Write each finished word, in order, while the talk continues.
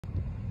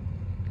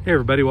Hey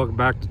everybody, welcome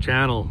back to the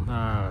channel.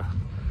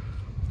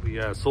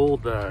 We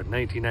sold the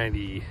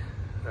 1990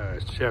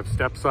 Chev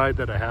Stepside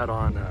that I had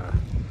on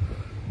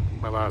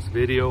my last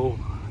video.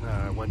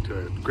 Went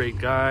to a great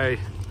guy.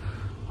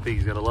 I think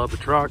he's gonna love the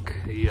truck.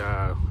 He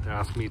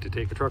asked me to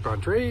take a truck on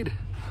trade.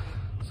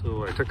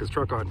 So I took his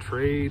truck on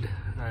trade,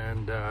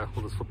 and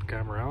we'll just flip the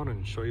camera around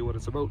and show you what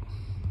it's about.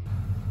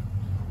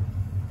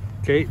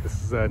 Okay,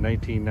 this is a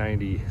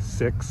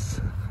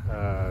 1996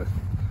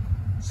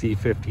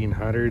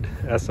 C1500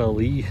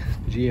 SLE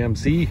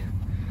GMC.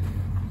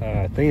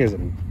 Thing is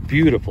in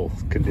beautiful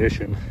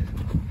condition.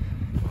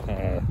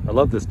 I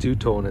love this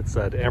two-tone. It's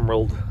that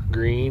emerald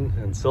green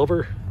and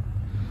silver.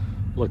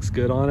 Looks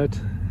good on it.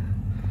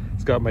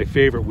 It's got my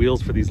favorite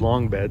wheels for these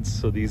long beds.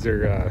 So these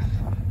are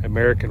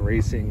American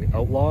Racing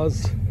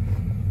Outlaws.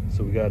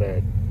 So we got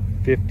a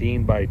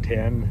 15 by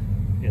 10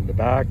 in the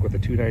back with a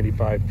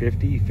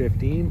 295/50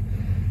 15,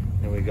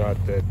 and we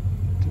got the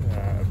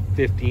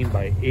 15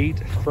 by 8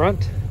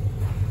 front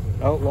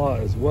Outlaw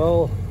as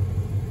well,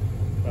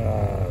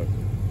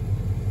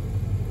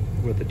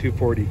 with a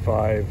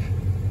 245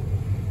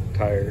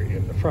 tire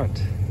in the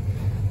front.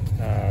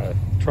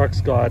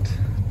 Truck's got,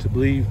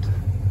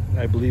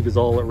 I believe is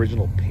all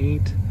original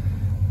paint.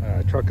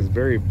 Truck is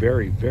very,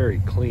 very, very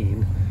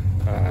clean.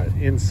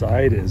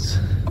 Inside is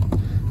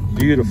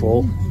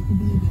beautiful,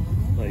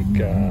 like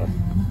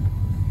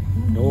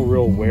no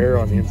real wear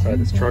on the inside of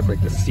this truck.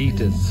 Like the seat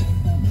is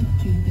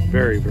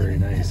very, very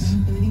nice,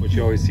 which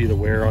you always see the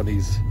wear on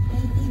these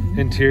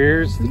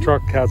interiors. The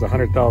truck has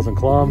 100,000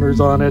 kilometers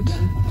on it,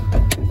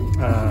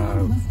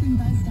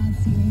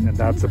 and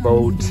that's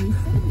about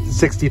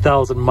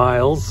 60,000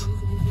 miles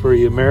for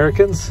you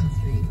Americans.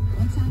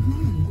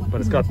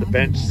 But it's got the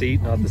bench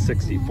seat, not the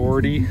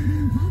 60/40.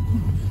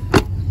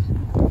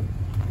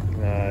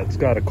 It's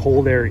got a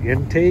cold air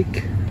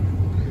intake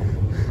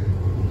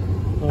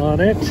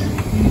on it,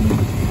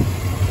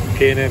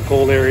 K&N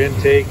cold air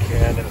intake,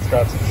 and then it's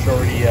got some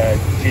shorty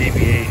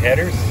JBA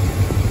headers.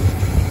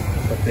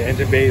 But the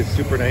engine bay is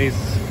super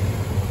nice,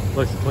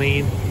 looks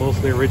clean,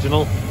 mostly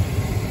original.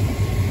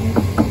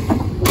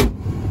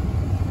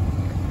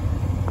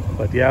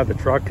 But yeah, the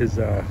truck is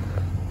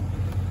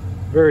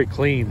very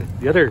clean.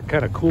 The other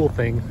kind of cool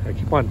thing, I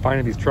keep on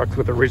finding these trucks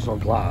with original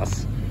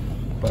glass,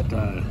 but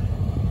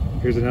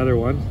here's another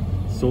one,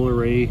 Solar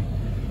Ray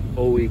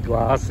OE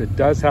glass. It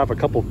does have a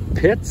couple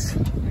pits.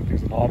 I think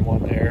there's an odd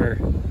one there.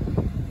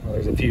 Well,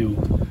 there's a few,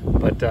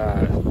 but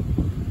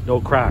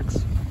no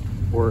cracks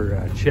or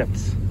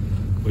chips,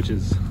 which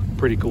is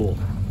pretty cool.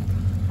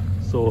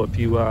 So if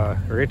you are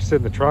interested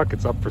in the truck,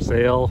 it's up for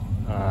sale.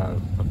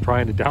 I'm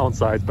trying to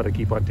downsize, but I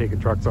keep on taking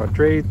trucks on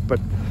trade.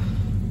 But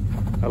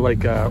I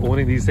like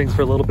owning these things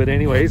for a little bit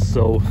anyways,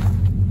 so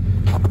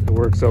it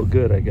works out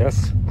good, I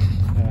guess.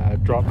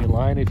 Drop me a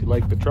line if you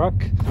like the truck,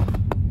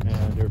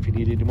 and or if you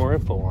need any more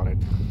info on it.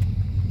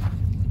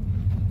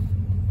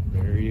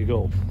 There you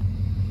go.